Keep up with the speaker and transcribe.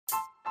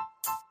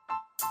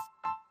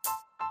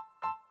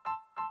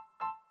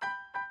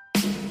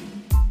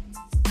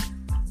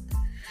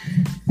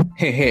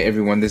Hey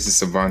everyone, this is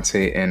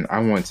Savante, and I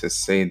want to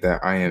say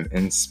that I am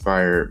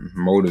inspired,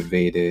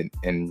 motivated,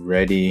 and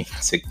ready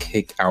to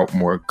kick out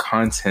more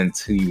content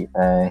to you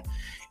all.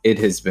 It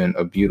has been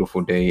a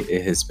beautiful day.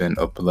 It has been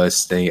a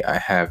blessed day. I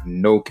have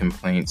no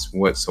complaints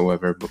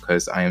whatsoever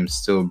because I am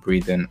still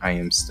breathing, I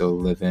am still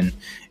living,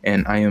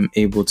 and I am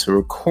able to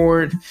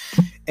record.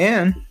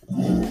 And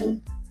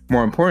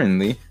more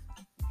importantly,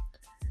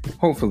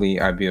 hopefully,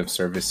 I be of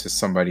service to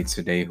somebody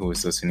today who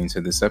is listening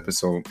to this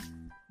episode.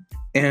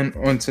 And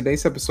on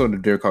today's episode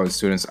of Dear College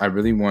Students, I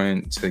really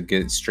wanted to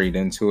get straight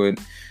into it.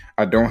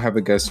 I don't have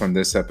a guest on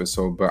this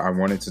episode, but I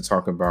wanted to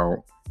talk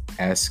about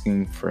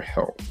asking for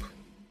help.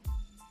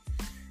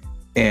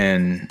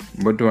 And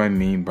what do I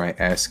mean by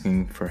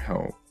asking for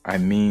help? I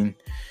mean,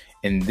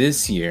 in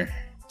this year,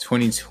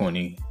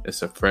 2020,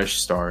 it's a fresh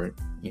start,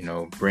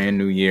 brand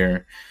new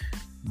year,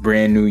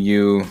 brand new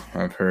you.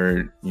 I've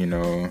heard,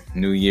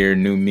 new year,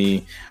 new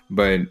me,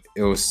 but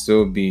it will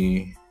still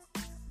be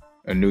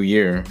a new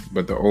year,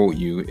 but the old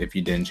you if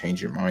you didn't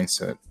change your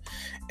mindset.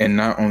 And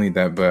not only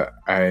that, but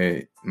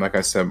like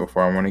I said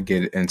before, I want to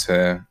get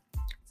into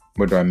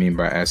what do I mean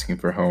by asking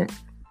for help.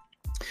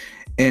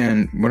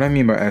 And what I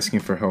mean by asking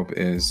for help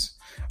is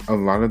a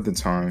lot of the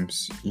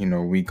times,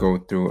 we go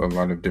through a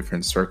lot of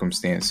different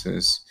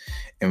circumstances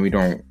and we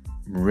don't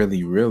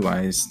really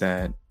realize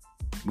that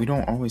we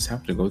don't always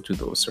have to go through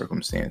those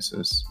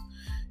circumstances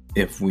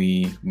if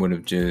we would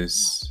have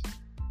just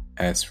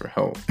asked for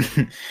help.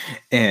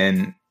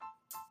 And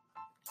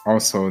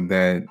also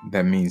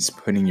that means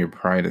putting your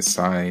pride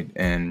aside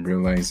and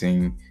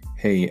realizing,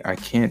 hey, I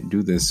can't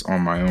do this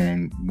on my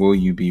own. Will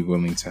you be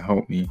willing to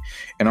help me?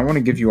 And I want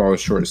to give you all a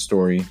short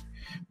story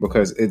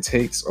because it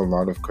takes a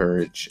lot of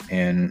courage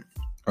and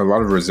a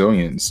lot of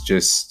resilience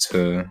just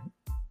to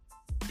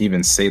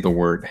even say the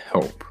word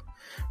help,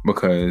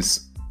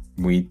 because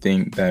we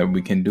think that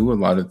we can do a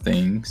lot of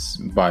things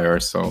by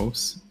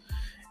ourselves.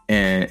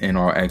 And in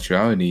all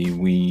actuality,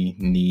 we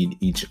need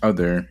each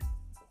other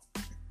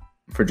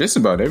for just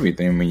about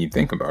everything when you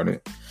think about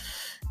it.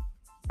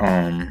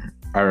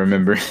 I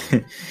remember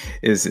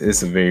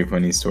it's a very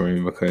funny story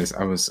because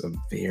I was a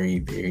very,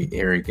 very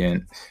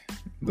arrogant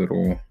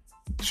little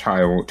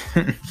child.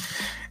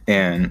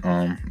 And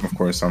of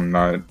course I'm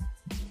not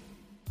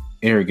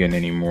arrogant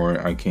anymore.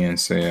 I can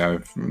say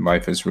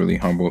life has really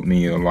humbled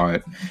me a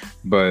lot.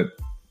 But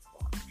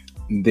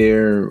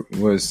there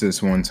was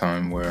this one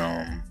time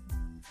where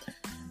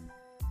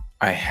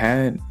I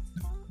had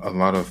a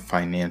lot of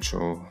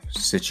financial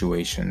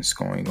situations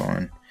going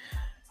on.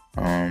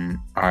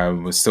 I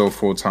was still a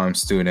full-time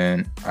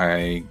student.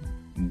 I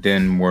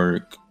didn't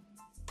work.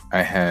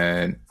 I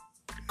had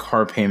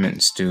car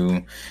payments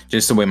due.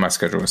 Just the way my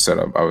schedule was set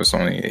up, I was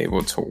only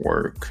able to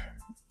work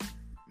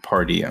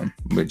per diem,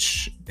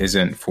 which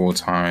isn't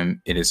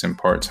full-time. It isn't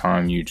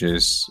part-time. You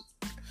just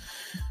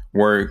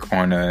work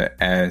on a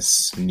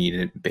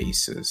as-needed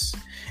basis.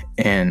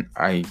 And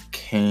I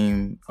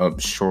came up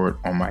short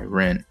on my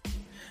rent.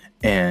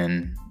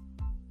 And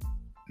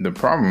the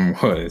problem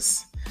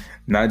was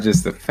not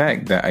just the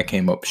fact that I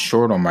came up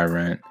short on my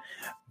rent,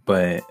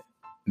 but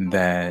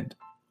that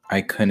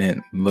I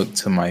couldn't look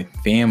to my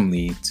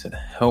family to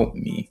help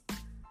me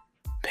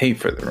pay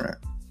for the rent.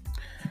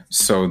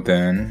 So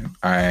then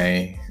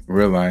I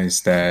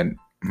realized that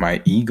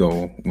my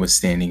ego was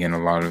standing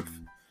in was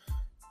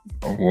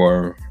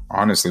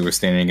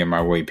standing in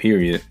my way,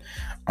 period,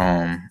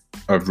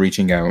 of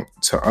reaching out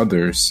to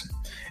others.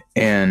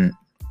 And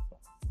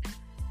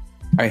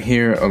I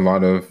hear a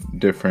lot of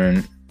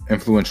different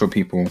influential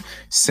people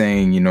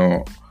saying,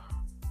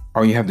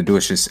 all you have to do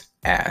is just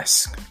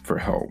ask for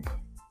help.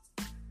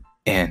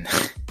 And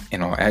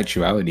in all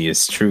actuality,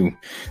 it's true.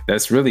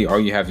 That's really all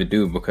you have to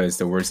do, because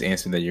the worst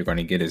answer that you're going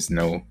to get is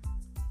no.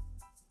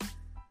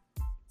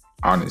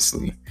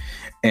 Honestly.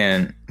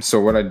 And so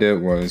what I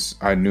did was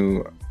I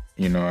knew,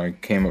 I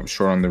came up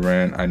short on the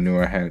rent. I knew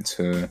I had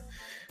to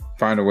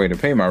find a way to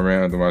pay my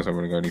rent. Otherwise I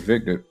would have got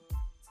evicted,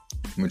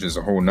 which is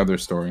a whole nother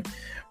story.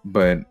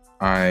 But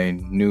I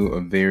knew a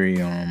very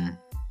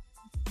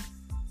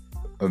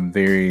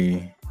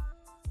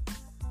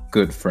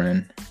good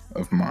friend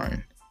of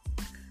mine.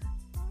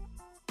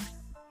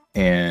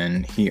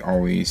 And he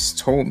always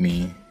told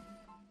me,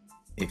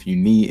 if you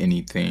need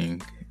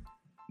anything,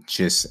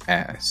 just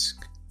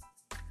ask.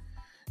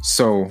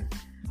 So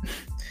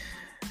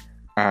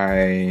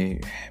I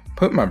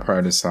put my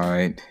pride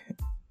aside,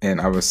 and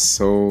I was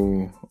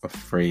so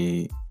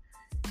afraid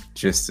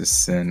just to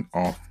send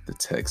off the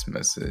text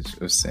message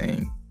of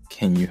saying,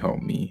 can you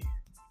help me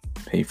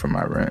pay for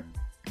my rent?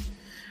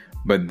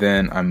 But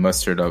then I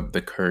mustered up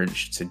the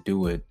courage to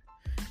do it.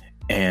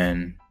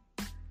 And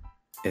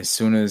as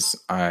soon as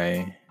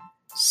I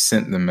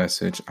sent the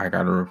message, I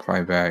got a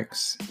reply back,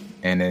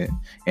 and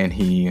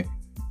he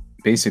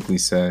basically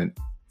said,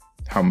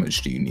 how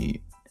much do you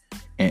need?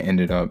 And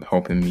ended up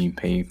helping me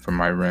pay for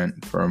my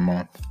rent for a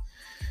month.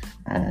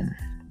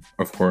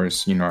 Of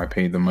course, I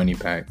paid the money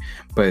back,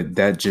 but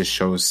that just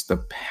shows the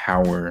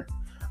power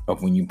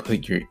of when you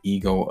put your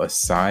ego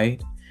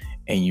aside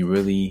and you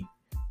really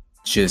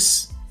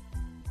just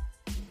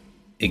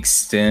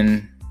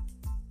extend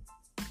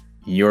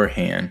your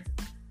hand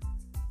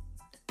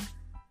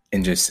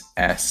and just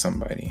ask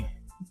somebody.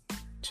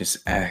 Just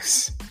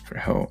ask for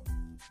help.